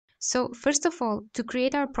So first of all, to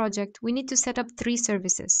create our project, we need to set up 3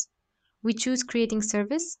 services. We choose creating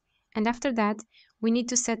service, and after that, we need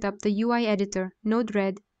to set up the UI editor,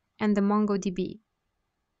 Node-RED, and the MongoDB.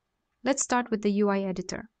 Let's start with the UI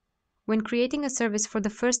editor. When creating a service for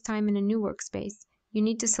the first time in a new workspace, you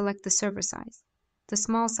need to select the server size. The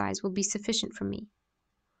small size will be sufficient for me.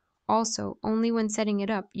 Also, only when setting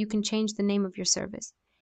it up, you can change the name of your service.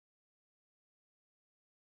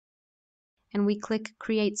 And we click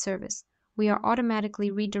Create Service. We are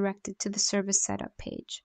automatically redirected to the service setup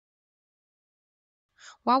page.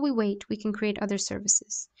 While we wait, we can create other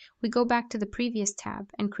services. We go back to the previous tab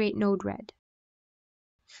and create Node-RED.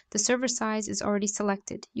 The server size is already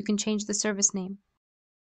selected. You can change the service name.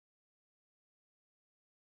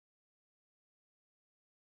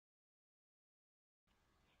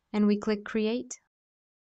 And we click Create.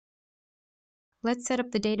 Let's set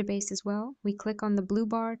up the database as well. We click on the blue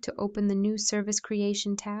bar to open the new Service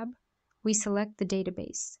Creation tab. We select the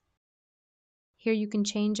database. Here you can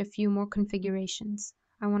change a few more configurations.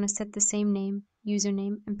 I want to set the same name,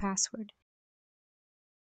 username, and password.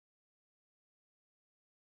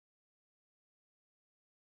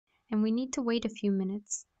 And we need to wait a few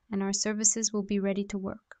minutes, and our services will be ready to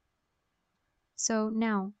work. So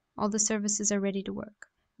now, all the services are ready to work.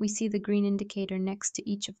 We see the green indicator next to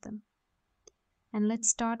each of them. And let's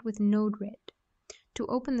start with Node-RED. To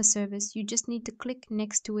open the service, you just need to click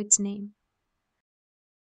next to its name.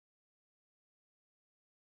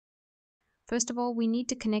 First of all, we need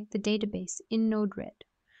to connect the database in Node-RED.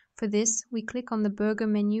 For this, we click on the burger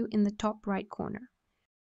menu in the top right corner.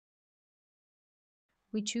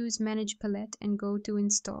 We choose Manage Palette and go to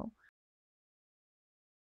Install.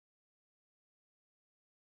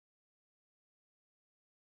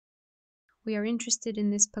 We are interested in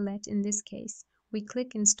this palette in this case. We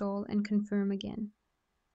click Install and confirm again.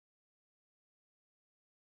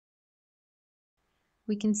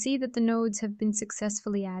 We can see that the nodes have been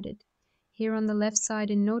successfully added. Here on the left side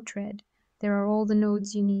in Node-RED, there are all the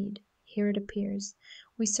nodes you need. Here it appears.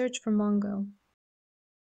 We search for Mongo,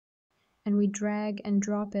 and we drag and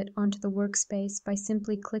drop it onto the workspace by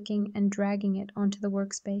simply clicking and dragging it onto the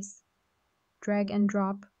workspace. Drag and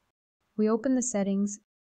drop. We open the settings,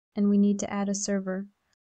 and we need to add a server.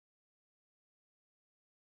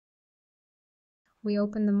 We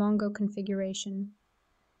open the Mongo configuration.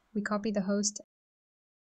 We copy the host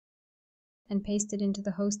and paste it into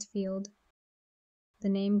the host field. The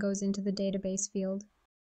name goes into the database field.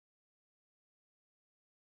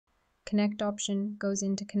 Connect option goes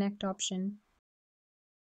into connect option.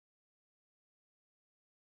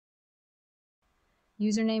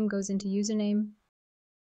 Username goes into username.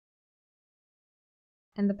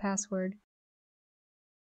 And the password.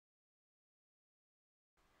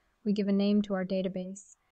 We give a name to our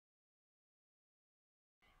database.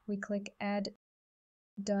 We click Add,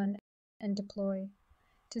 Done, and Deploy.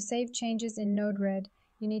 To save changes in Node-RED,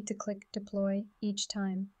 you need to click Deploy each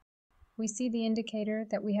time. We see the indicator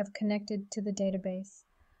that we have connected to the database.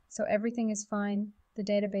 So everything is fine, the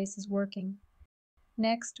database is working.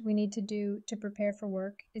 Next, we need to do to prepare for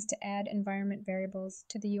work is to add environment variables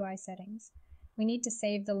to the UI settings. We need to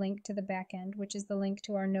save the link to the backend, which is the link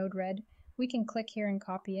to our Node-RED. We can click here and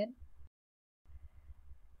copy it.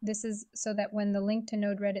 This is so that when the link to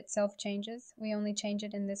Node-RED itself changes, we only change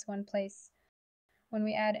it in this one place. When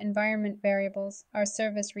we add environment variables, our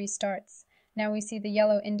service restarts. Now we see the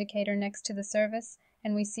yellow indicator next to the service,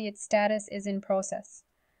 and we see its status is in process.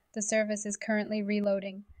 The service is currently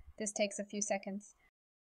reloading. This takes a few seconds.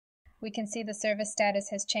 We can see the service status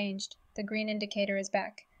has changed. The green indicator is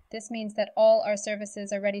back. This means that all our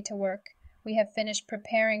services are ready to work. We have finished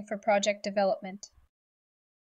preparing for project development.